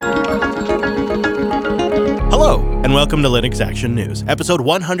And welcome to Linux Action News, episode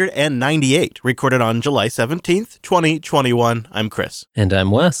 198, recorded on July 17th, 2021. I'm Chris. And I'm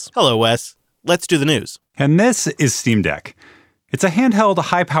Wes. Hello, Wes. Let's do the news. And this is Steam Deck. It's a handheld,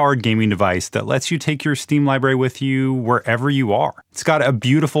 high-powered gaming device that lets you take your Steam library with you wherever you are. It's got a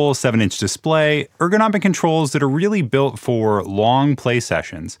beautiful 7-inch display, ergonomic controls that are really built for long play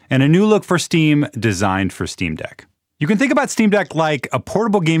sessions, and a new look for Steam designed for Steam Deck. You can think about Steam Deck like a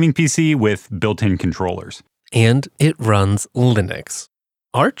portable gaming PC with built-in controllers. And it runs Linux.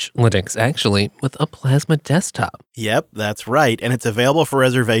 Arch Linux, actually, with a Plasma desktop. Yep, that's right, and it's available for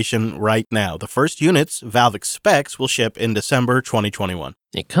reservation right now. The first units, Valve expects, will ship in December 2021.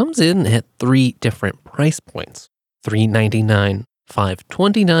 It comes in at 3 different price points, $399,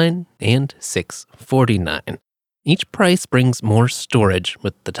 $529, and $649. Each price brings more storage,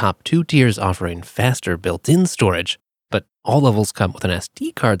 with the top 2 tiers offering faster built-in storage, but all levels come with an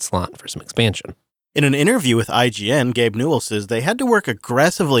SD card slot for some expansion. In an interview with IGN, Gabe Newell says they had to work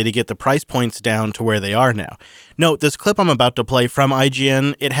aggressively to get the price points down to where they are now. Note, this clip I'm about to play from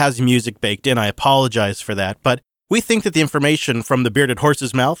IGN, it has music baked in. I apologize for that, but we think that the information from the bearded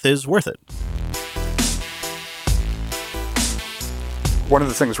horse's mouth is worth it. One of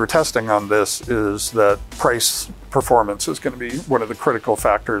the things we're testing on this is that price performance is going to be one of the critical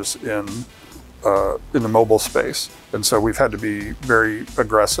factors in the mobile space. And so we've had to be very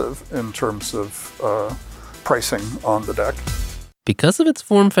aggressive in terms of pricing on the deck. Because of its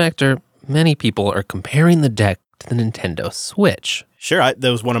form factor, many people are comparing the deck to the Nintendo Switch. Sure, that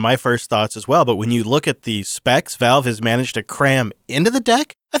was one of my first thoughts as well, but when you look at the specs Valve has managed to cram into the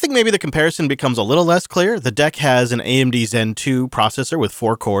deck, I think maybe the comparison becomes a little less clear. The deck has an AMD Zen 2 processor with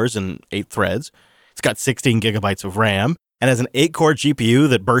 4 cores and 8 threads. It's got 16 gigabytes of RAM. And has an 8-core GPU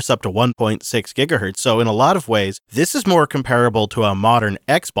that bursts up to 1.6 gigahertz. So in a lot of ways, this is more comparable to a modern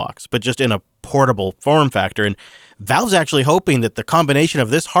Xbox, but just in a portable form factor. And Valve's actually hoping that the combination of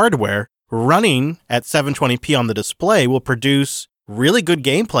this hardware running at 720p on the display will produce really good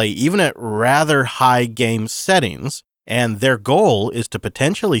gameplay, even at rather high game settings. And their goal is to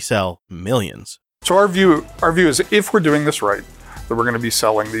potentially sell millions. So our view is if we're doing this right, that we're going to be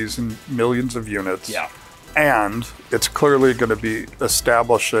selling these in millions of units. Yeah. And it's clearly going to be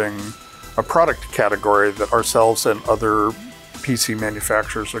establishing a product category that ourselves and other PC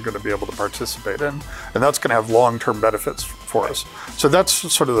manufacturers are going to be able to participate in. And that's going to have long-term benefits for us. So that's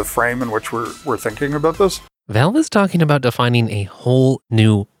sort of the frame in which we're thinking about this. Valve is talking about defining a whole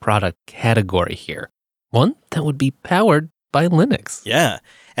new product category here. One that would be powered by Linux. Yeah,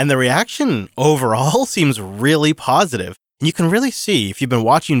 and the reaction overall seems really positive. And you can really see, if you've been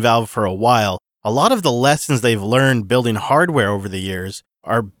watching Valve for a while, a lot of the lessons they've learned building hardware over the years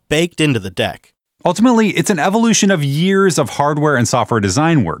are baked into the deck. Ultimately, it's an evolution of years of hardware and software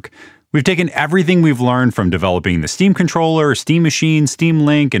design work. We've taken everything we've learned from developing the Steam controller, Steam Machine, Steam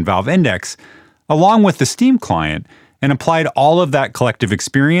Link, and Valve Index, along with the Steam client, and applied all of that collective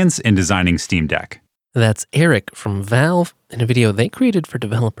experience in designing Steam Deck. That's Eric from Valve in a video they created for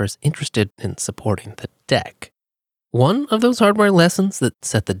developers interested in supporting the deck. One of those hardware lessons that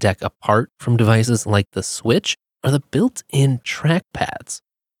set the deck apart from devices like the Switch are the built-in trackpads.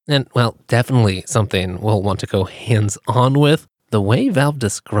 And, well, definitely something we'll want to go hands-on with. The way Valve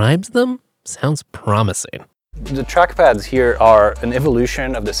describes them sounds promising. The trackpads here are an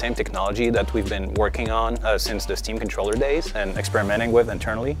evolution of the same technology that we've been working on since the Steam controller days and experimenting with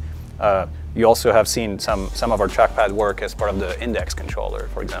internally. You also have seen some of our trackpad work as part of the Index controller,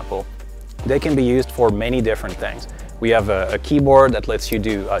 for example. They can be used for many different things. We have a keyboard that lets you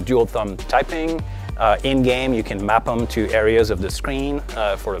do dual thumb typing. In-game, you can map them to areas of the screen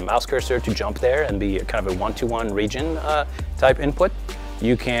for the mouse cursor to jump there and be kind of a one-to-one region type input.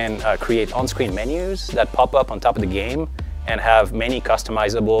 You can create on-screen menus that pop up on top of the game and have many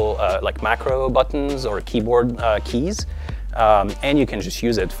customizable like macro buttons or keyboard keys. And you can just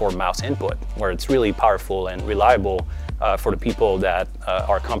use it for mouse input, where it's really powerful and reliable for the people that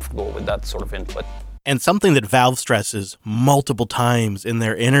are comfortable with that sort of input. And something that Valve stresses multiple times in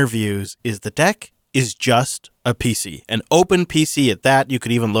their interviews is the deck is just a PC, an open PC at that. You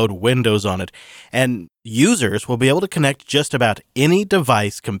could even load Windows on it. And users will be able to connect just about any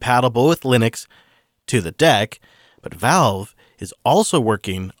device compatible with Linux to the deck. But Valve is also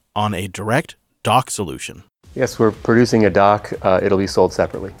working on a direct dock solution. Yes, we're producing a dock. It'll be sold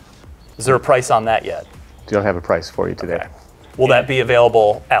separately. Is there a price on that yet? Don't have a price for you today. Okay. Will that be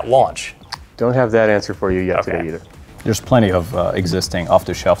available at launch? Don't have that answer for you yet today either. There's plenty of existing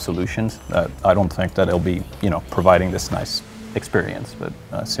off-the-shelf solutions. I don't think that it'll be, providing this nice experience, but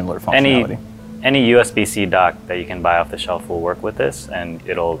similar functionality. Any USB-C dock that you can buy off the shelf will work with this, and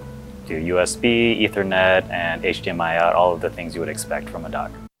it'll do USB, Ethernet, and HDMI out, all of the things you would expect from a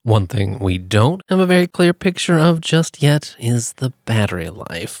dock. One thing we don't have a very clear picture of just yet is the battery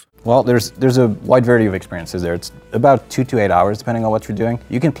life. Well, there's a wide variety of experiences there. It's about 2 to 8 hours, depending on what you're doing.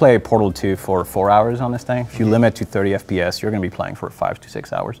 You can play Portal 2 for 4 hours on this thing. If you limit to 30 FPS, you're going to be playing for 5 to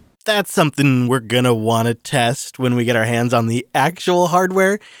 6 hours. That's something we're going to want to test when we get our hands on the actual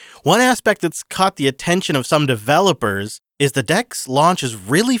hardware. One aspect that's caught the attention of some developers is the deck's launch is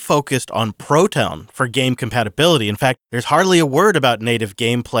really focused on Proton for game compatibility. In fact, there's hardly a word about native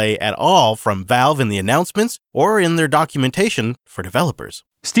gameplay at all from Valve in the announcements or in their documentation for developers.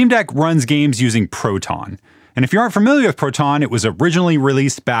 Steam Deck runs games using Proton. And if you aren't familiar with Proton, it was originally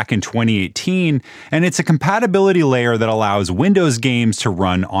released back in 2018, and it's a compatibility layer that allows Windows games to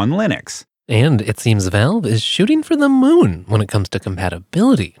run on Linux. And it seems Valve is shooting for the moon when it comes to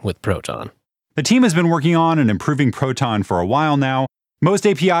compatibility with Proton. The team has been working on and improving Proton for a while now. Most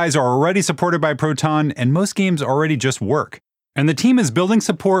APIs are already supported by Proton, and most games already just work. And the team is building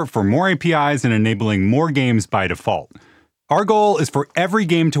support for more APIs and enabling more games by default. Our goal is for every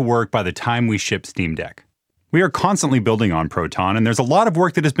game to work by the time we ship Steam Deck. We are constantly building on Proton, and there's a lot of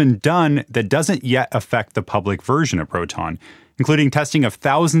work that has been done that doesn't yet affect the public version of Proton, including testing of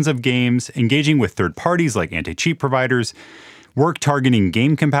thousands of games, engaging with third parties like anti-cheat providers, work targeting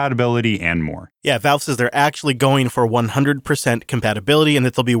game compatibility, and more. Yeah, Valve says they're actually going for 100% compatibility and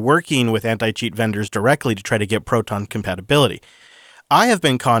that they'll be working with anti-cheat vendors directly to try to get Proton compatibility. I have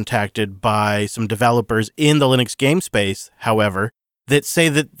been contacted by some developers in the Linux game space, however, that say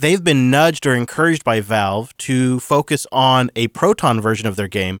that they've been nudged or encouraged by Valve to focus on a Proton version of their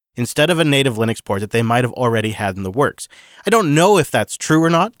game instead of a native Linux port that they might have already had in the works. I don't know if that's true or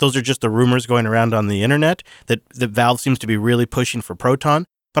not. Those are just the rumors going around on the internet that Valve seems to be really pushing for Proton.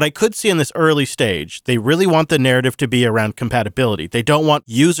 But I could see in this early stage, they really want the narrative to be around compatibility. They don't want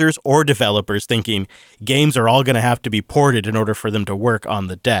users or developers thinking games are all going to have to be ported in order for them to work on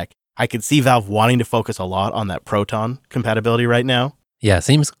the deck. I could see Valve wanting to focus a lot on that Proton compatibility right now. Yeah, it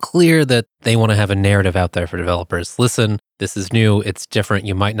seems clear that they want to have a narrative out there for developers. Listen, this is new, it's different,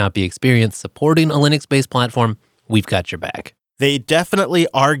 you might not be experienced supporting a Linux-based platform. We've got your back. They definitely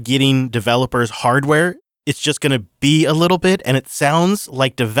are getting developers hardware. It's just going to be a little bit, and it sounds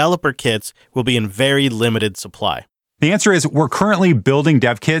like developer kits will be in very limited supply. The answer is we're currently building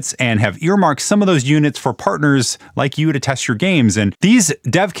dev kits and have earmarked some of those units for partners like you to test your games. And these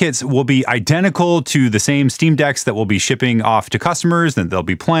dev kits will be identical to the same Steam Decks that will be shipping off to customers that they'll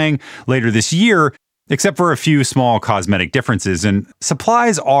be playing later this year, except for a few small cosmetic differences. And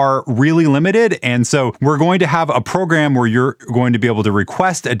supplies are really limited. And so we're going to have a program where you're going to be able to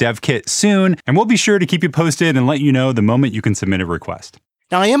request a dev kit soon. And we'll be sure to keep you posted and let you know the moment you can submit a request.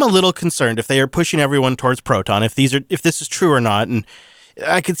 Now, I am a little concerned if they are pushing everyone towards Proton, if this is true or not, and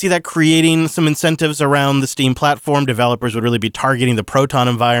I could see that creating some incentives around the Steam platform. Developers would really be targeting the Proton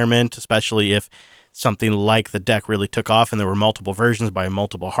environment, especially if something like the deck really took off and there were multiple versions by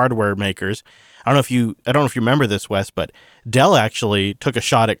multiple hardware makers. I don't know if you remember this, Wes, but Dell actually took a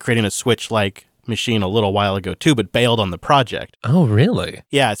shot at creating a Switch-like machine a little while ago too, but bailed on the project. Oh, really?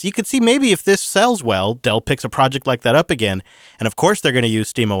 Yeah, so you could see maybe if this sells well, Dell picks a project like that up again, and of course they're going to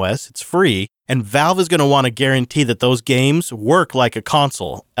use SteamOS, it's free, and Valve is going to want to guarantee that those games work like a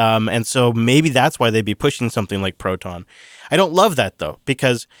console, and so maybe that's why they'd be pushing something like Proton. I don't love that though,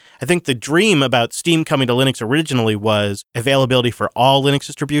 because I think the dream about Steam coming to Linux originally was availability for all Linux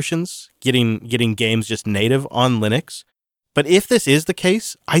distributions, getting games just native on Linux. But if this is the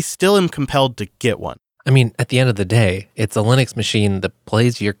case, I still am compelled to get one. I mean, at the end of the day, it's a Linux machine that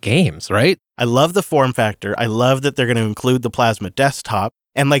plays your games, right? I love the form factor. I love that they're going to include the Plasma desktop.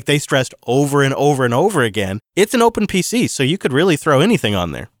 And like they stressed over and over and over again, it's an open PC, so you could really throw anything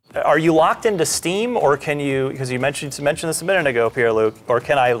on there. Are you locked into Steam, or can you, because you mentioned this a minute ago, Pierre-Luc, or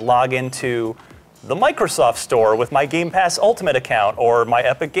can I log into the Microsoft Store with my Game Pass Ultimate account or my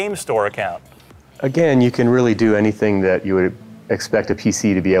Epic Games Store account? Again, you can really do anything that you would expect a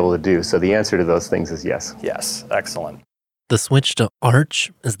PC to be able to do. So the answer to those things is yes. Yes, excellent. The switch to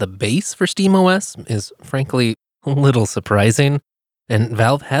Arch as the base for SteamOS is frankly a little surprising. And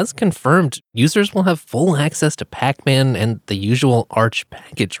Valve has confirmed users will have full access to Pac-Man and the usual Arch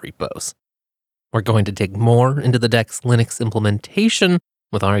package repos. We're going to dig more into the deck's Linux implementation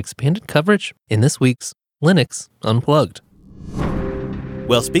with our expanded coverage in this week's Linux Unplugged.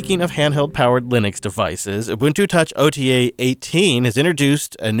 Well, speaking of handheld-powered Linux devices, Ubuntu Touch OTA 18 has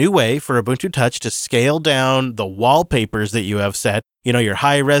introduced a new way for Ubuntu Touch to scale down the wallpapers that you have set. You know, your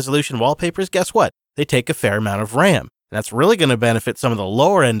high-resolution wallpapers, guess what? They take a fair amount of RAM. And that's really going to benefit some of the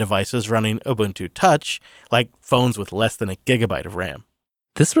lower-end devices running Ubuntu Touch, like phones with less than a gigabyte of RAM.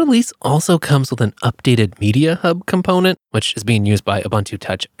 This release also comes with an updated Media Hub component, which is being used by Ubuntu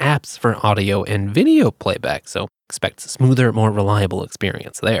Touch apps for audio and video playback, so expect a smoother, more reliable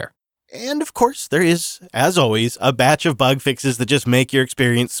experience there. And of course, there is, as always, a batch of bug fixes that just make your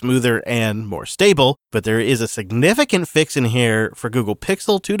experience smoother and more stable, but there is a significant fix in here for Google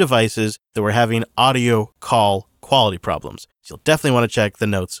Pixel 2 devices that were having audio call quality problems. So you'll definitely want to check the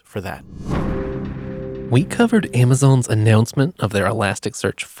notes for that. We covered Amazon's announcement of their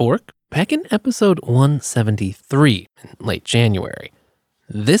Elasticsearch fork back in episode 173 in late January.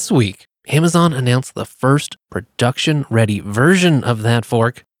 This week, Amazon announced the first production-ready version of that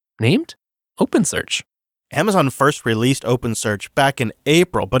fork, named OpenSearch. Amazon first released OpenSearch back in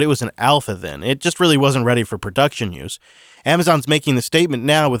April, but it was an alpha then. It just really wasn't ready for production use. Amazon's making the statement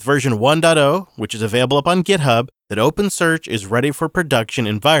now with version 1.0, which is available up on GitHub, that OpenSearch is ready for production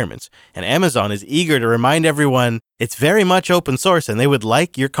environments. And Amazon is eager to remind everyone it's very much open source and they would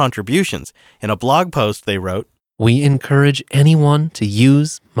like your contributions. In a blog post they wrote, "We encourage anyone to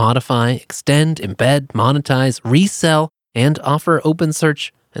use, modify, extend, embed, monetize, resell, and offer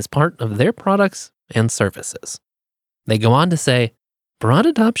OpenSearch as part of their products and services." They go on to say, broad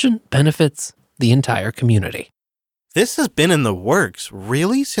adoption benefits the entire community. This has been in the works,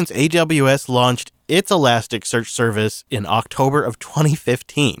 really, since AWS launched its Elasticsearch service in October of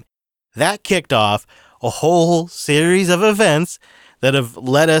 2015. That kicked off a whole series of events that have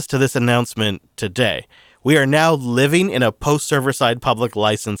led us to this announcement today. We are now living in a post-server-side public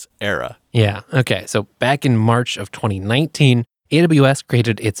license era. Yeah, okay, so back in March of 2019, AWS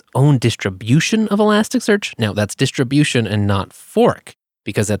created its own distribution of Elasticsearch. Now, that's distribution and not fork,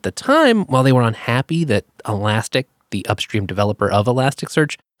 because at the time, while they were unhappy that Elastic, the upstream developer of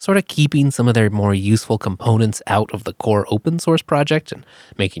Elasticsearch, sort of keeping some of their more useful components out of the core open source project and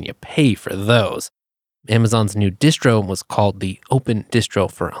making you pay for those, Amazon's new distro was called the Open Distro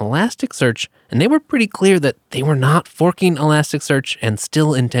for Elasticsearch, and they were pretty clear that they were not forking Elasticsearch and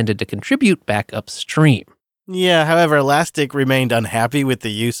still intended to contribute back upstream. Yeah, however, Elastic remained unhappy with the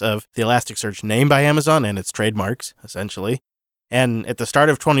use of the Elasticsearch name by Amazon and its trademarks, essentially. And at the start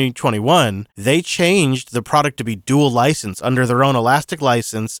of 2021, they changed the product to be dual license under their own Elastic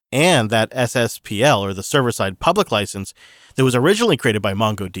license and that SSPL, or the server-side public license, that was originally created by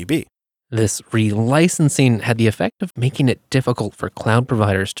MongoDB. This relicensing had the effect of making it difficult for cloud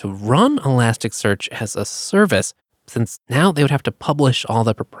providers to run Elasticsearch as a service, since now they would have to publish all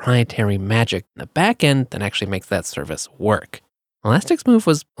the proprietary magic in the backend that actually makes that service work. Elastic's move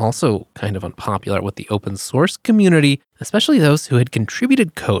was also kind of unpopular with the open source community, especially those who had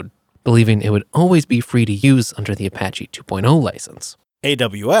contributed code, believing it would always be free to use under the Apache 2.0 license.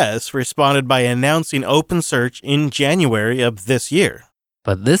 AWS responded by announcing OpenSearch in January of this year.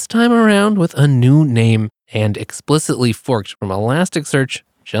 But this time around with a new name and explicitly forked from Elasticsearch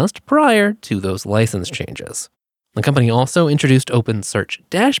just prior to those license changes. The company also introduced OpenSearch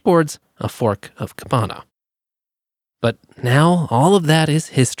Dashboards, a fork of Kibana. But now all of that is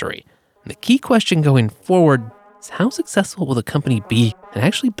history. And the key question going forward is how successful will the company be in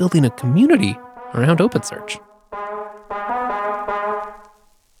actually building a community around OpenSearch?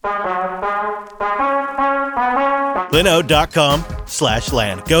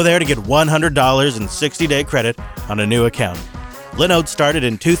 Linode.com/land. Go there to get $100 in 60-day credit on a new account. Linode started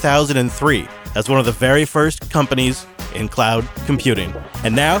in 2003 as one of the very first companies in cloud computing.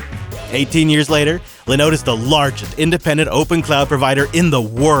 And now, 18 years later, Linode is the largest independent open cloud provider in the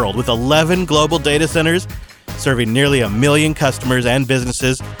world with 11 global data centers serving nearly 1 million customers and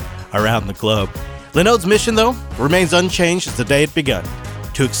businesses around the globe. Linode's mission, though, remains unchanged since the day it began: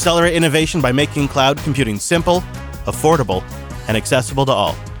 to accelerate innovation by making cloud computing simple, affordable, and accessible to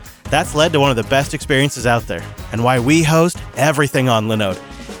all. That's led to one of the best experiences out there, and why we host everything on Linode.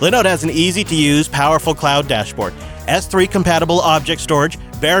 Linode has an easy-to-use, powerful cloud dashboard, S3-compatible object storage,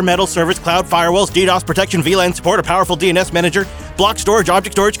 bare metal service, cloud firewalls, DDoS protection, VLAN support, a powerful DNS manager, block storage,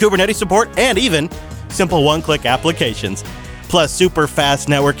 object storage, Kubernetes support, and even simple one-click applications. Plus super fast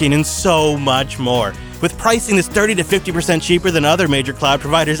networking and so much more, with pricing that's 30 to 50% cheaper than other major cloud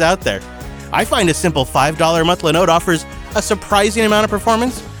providers out there. I find a simple $5 a month Linode offers a surprising amount of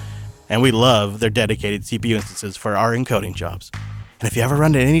performance, and we love their dedicated CPU instances for our encoding jobs. And if you ever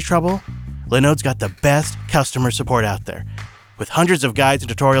run into any trouble, Linode's got the best customer support out there, with hundreds of guides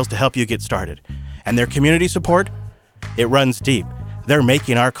and tutorials to help you get started. And their community support, it runs deep. They're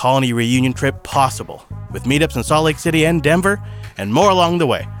making our colony reunion trip possible, with meetups in Salt Lake City and Denver, and more along the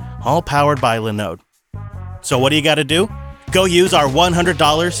way, all powered by Linode. So what do you got to do? Go use our $100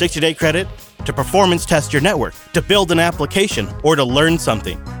 60-day credit to performance test your network, to build an application, or to learn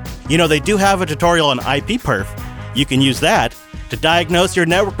something. You know, they do have a tutorial on IP perf. You can use that to diagnose your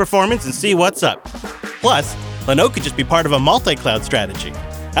network performance and see what's up. Plus, Linode could just be part of a multi-cloud strategy.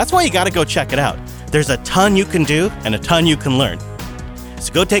 That's why you gotta go check it out. There's a ton you can do and a ton you can learn.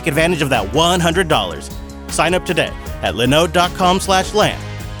 So go take advantage of that $100. Sign up today at linode.com/LAN.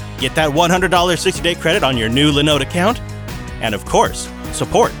 Get that $100 60-day credit on your new Linode account. And of course,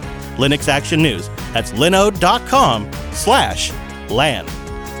 support Linux Action News. That's linode.com/LAN.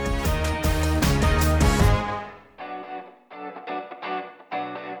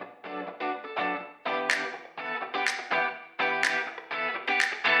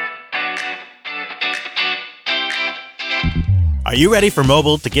 Are you ready for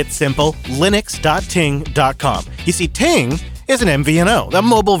mobile to get simple? Linux.ting.com. You see, Ting is an MVNO, a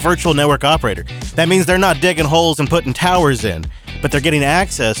mobile virtual network operator. That means they're not digging holes and putting towers in, but they're getting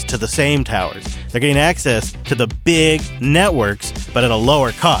access to the same towers. They're getting access to the big networks, but at a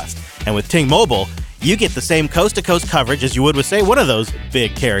lower cost. And with Ting Mobile, you get the same coast-to-coast coverage as you would with, say, one of those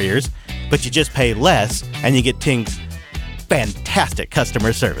big carriers, but you just pay less, and you get Ting's fantastic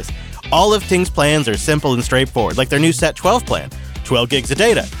customer service. All of Ting's plans are simple and straightforward, like their new Set 12 plan. 12 gigs of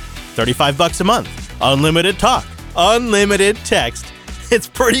data, $35 a month, unlimited talk, unlimited text. It's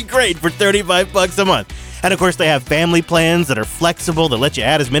pretty great for $35 a month. And of course, they have family plans that are flexible that let you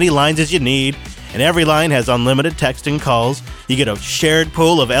add as many lines as you need. And every line has unlimited text and calls. You get a shared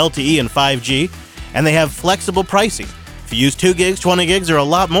pool of LTE and 5G. And they have flexible pricing. If you use 2 gigs, 20 gigs, or a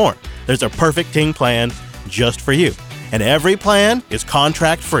lot more, there's a perfect Ting plan just for you. And every plan is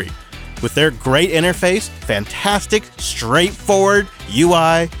contract free. With their great interface, fantastic, straightforward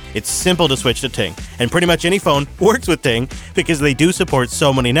UI, it's simple to switch to Ting. And pretty much any phone works with Ting because they do support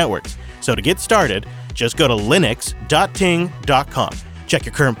so many networks. So to get started, just go to linux.ting.com. Check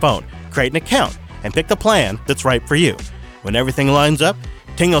your current phone, create an account, and pick the plan that's right for you. When everything lines up,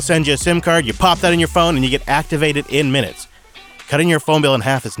 Ting will send you a SIM card, you pop that in your phone, and you get activated in minutes. Cutting your phone bill in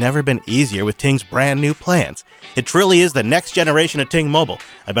half has never been easier with Ting's brand new plans. It truly is the next generation of Ting Mobile.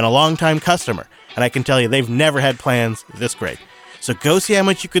 I've been a long-time customer, and I can tell you they've never had plans this great. So go see how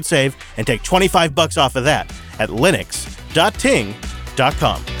much you could save and take $25 off of that at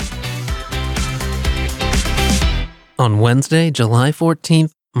linux.ting.com. On Wednesday, July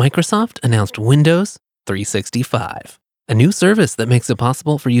 14th, Microsoft announced Windows 365, a new service that makes it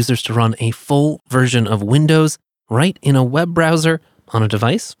possible for users to run a full version of Windows right in a web browser on a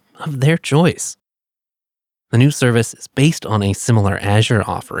device of their choice. The new service is based on a similar Azure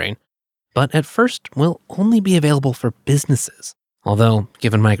offering, but at first will only be available for businesses. Although,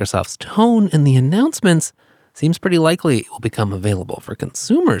 given Microsoft's tone in the announcements, seems pretty likely it will become available for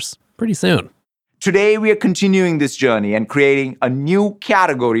consumers pretty soon. Today, we are continuing this journey and creating a new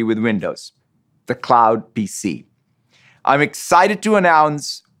category with Windows, the Cloud PC. I'm excited to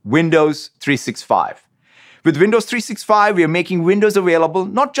announce Windows 365. With Windows 365, we are making Windows available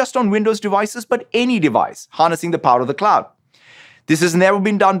not just on Windows devices, but any device, harnessing the power of the cloud. This has never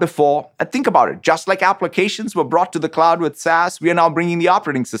been done before. And think about it, just like applications were brought to the cloud with SaaS, we are now bringing the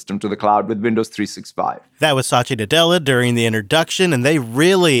operating system to the cloud with Windows 365. That was Satya Nadella during the introduction, and they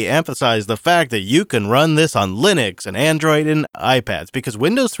really emphasized the fact that you can run this on Linux and Android and iPads, because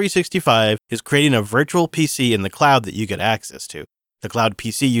Windows 365 is creating a virtual PC in the cloud that you get access to. The cloud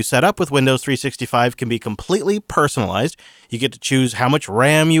PC you set up with Windows 365 can be completely personalized. You get to choose how much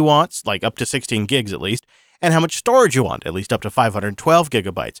RAM you want, like up to 16 gigs at least, and how much storage you want, at least up to 512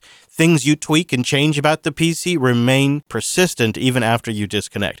 gigabytes. Things you tweak and change about the PC remain persistent even after you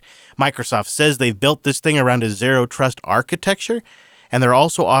disconnect. Microsoft says they've built this thing around a zero-trust architecture, and they're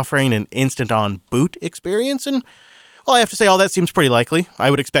also offering an instant-on boot experience, and well, I have to say all that seems pretty likely. I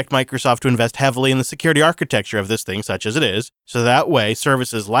would expect Microsoft to invest heavily in the security architecture of this thing, such as it is, so that way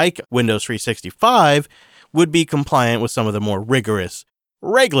services like Windows 365 would be compliant with some of the more rigorous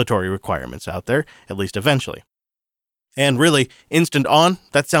regulatory requirements out there, at least eventually. And really, Instant On,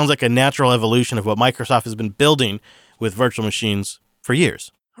 that sounds like a natural evolution of what Microsoft has been building with virtual machines for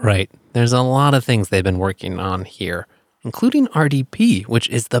years. Right. There's a lot of things they've been working on here, including RDP, which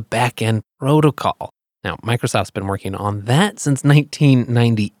is the backend protocol. Now, Microsoft's been working on that since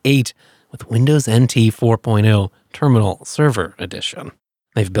 1998 with Windows NT 4.0 Terminal Server Edition.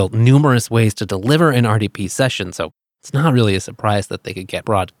 They've built numerous ways to deliver an RDP session, so it's not really a surprise that they could get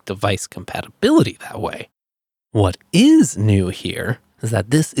broad device compatibility that way. What is new here is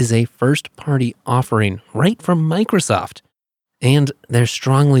that this is a first-party offering right from Microsoft, and they're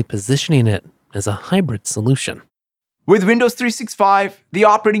strongly positioning it as a hybrid solution. With Windows 365, the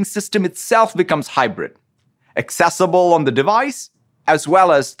operating system itself becomes hybrid, accessible on the device as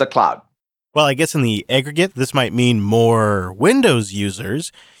well as the cloud. Well, I guess in the aggregate, this might mean more Windows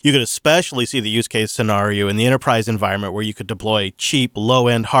users. You could especially see the use case scenario in the enterprise environment where you could deploy cheap,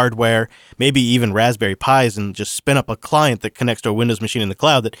 low-end hardware, maybe even Raspberry Pis, and just spin up a client that connects to a Windows machine in the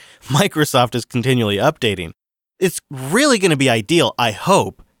cloud that Microsoft is continually updating. It's really going to be ideal, I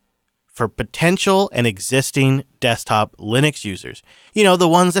hope, for potential and existing desktop Linux users. You know, the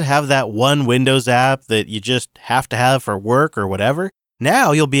ones that have that one Windows app that you just have to have for work or whatever.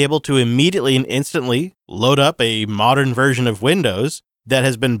 Now you'll be able to immediately and instantly load up a modern version of Windows that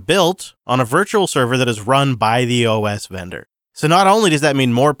has been built on a virtual server that is run by the OS vendor. So not only does that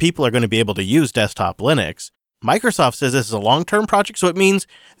mean more people are going to be able to use desktop Linux, Microsoft says this is a long-term project, so it means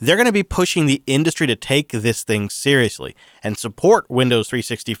they're going to be pushing the industry to take this thing seriously and support Windows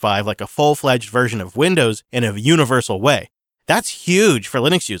 365 like a full-fledged version of Windows in a universal way. That's huge for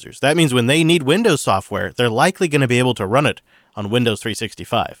Linux users. That means when they need Windows software, they're likely going to be able to run it on Windows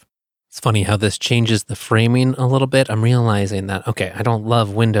 365. It's funny how this changes the framing a little bit. I'm realizing that, okay, I don't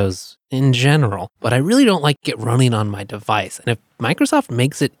love Windows in general, but I really don't like it running on my device. And if Microsoft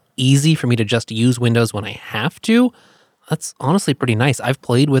makes it easy for me to just use Windows when I have to, that's honestly pretty nice. I've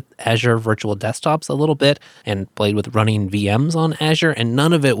played with Azure Virtual Desktops a little bit and played with running VMs on Azure, and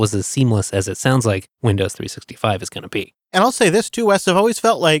none of it was as seamless as it sounds like Windows 365 is going to be. And I'll say this too, Wes, I've always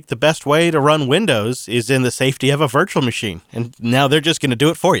felt like the best way to run Windows is in the safety of a virtual machine. And now they're just going to do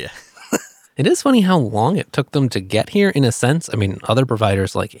it for you. It is funny how long it took them to get here in a sense. I mean, other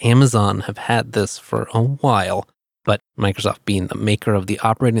providers like Amazon have had this for a while, but Microsoft being the maker of the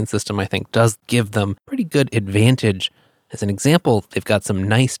operating system, I think, does give them pretty good advantage. As an example, they've got some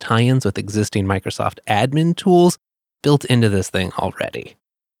nice tie-ins with existing Microsoft admin tools built into this thing already.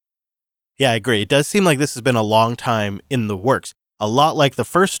 Yeah, I agree. It does seem like this has been a long time in the works. A lot like the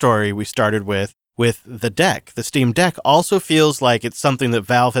first story we started with the Deck. The Steam Deck also feels like it's something that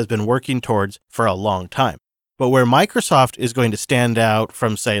Valve has been working towards for a long time. But where Microsoft is going to stand out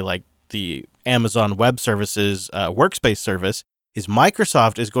from, say, like the Amazon Web Services workspace service, is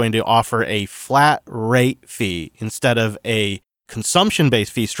Microsoft is going to offer a flat rate fee instead of a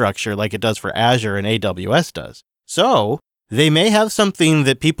consumption-based fee structure like it does for Azure and AWS does. So they may have something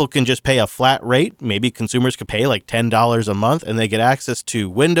that people can just pay a flat rate. Maybe consumers could pay like $10 a month and they get access to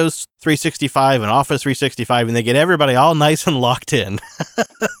Windows 365 and Office 365 and they get everybody all nice and locked in.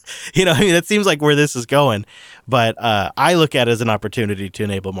 You know, I mean, that seems like where this is going. But I look at it as an opportunity to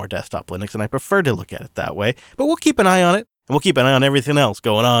enable more desktop Linux, and I prefer to look at it that way. But we'll keep an eye on it, and we'll keep an eye on everything else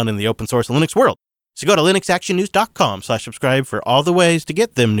going on in the open source Linux world. So go to linuxactionnews.com/subscribe for all the ways to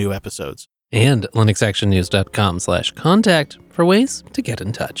get them new episodes. And linuxactionnews.com/contact for ways to get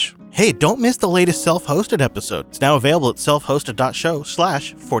in touch. Hey, don't miss the latest self-hosted episode. It's now available at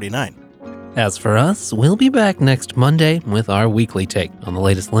selfhosted.show/49. As for us, we'll be back next Monday with our weekly take on the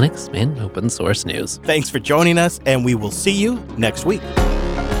latest Linux and open source news. Thanks for joining us, and we will see you next week.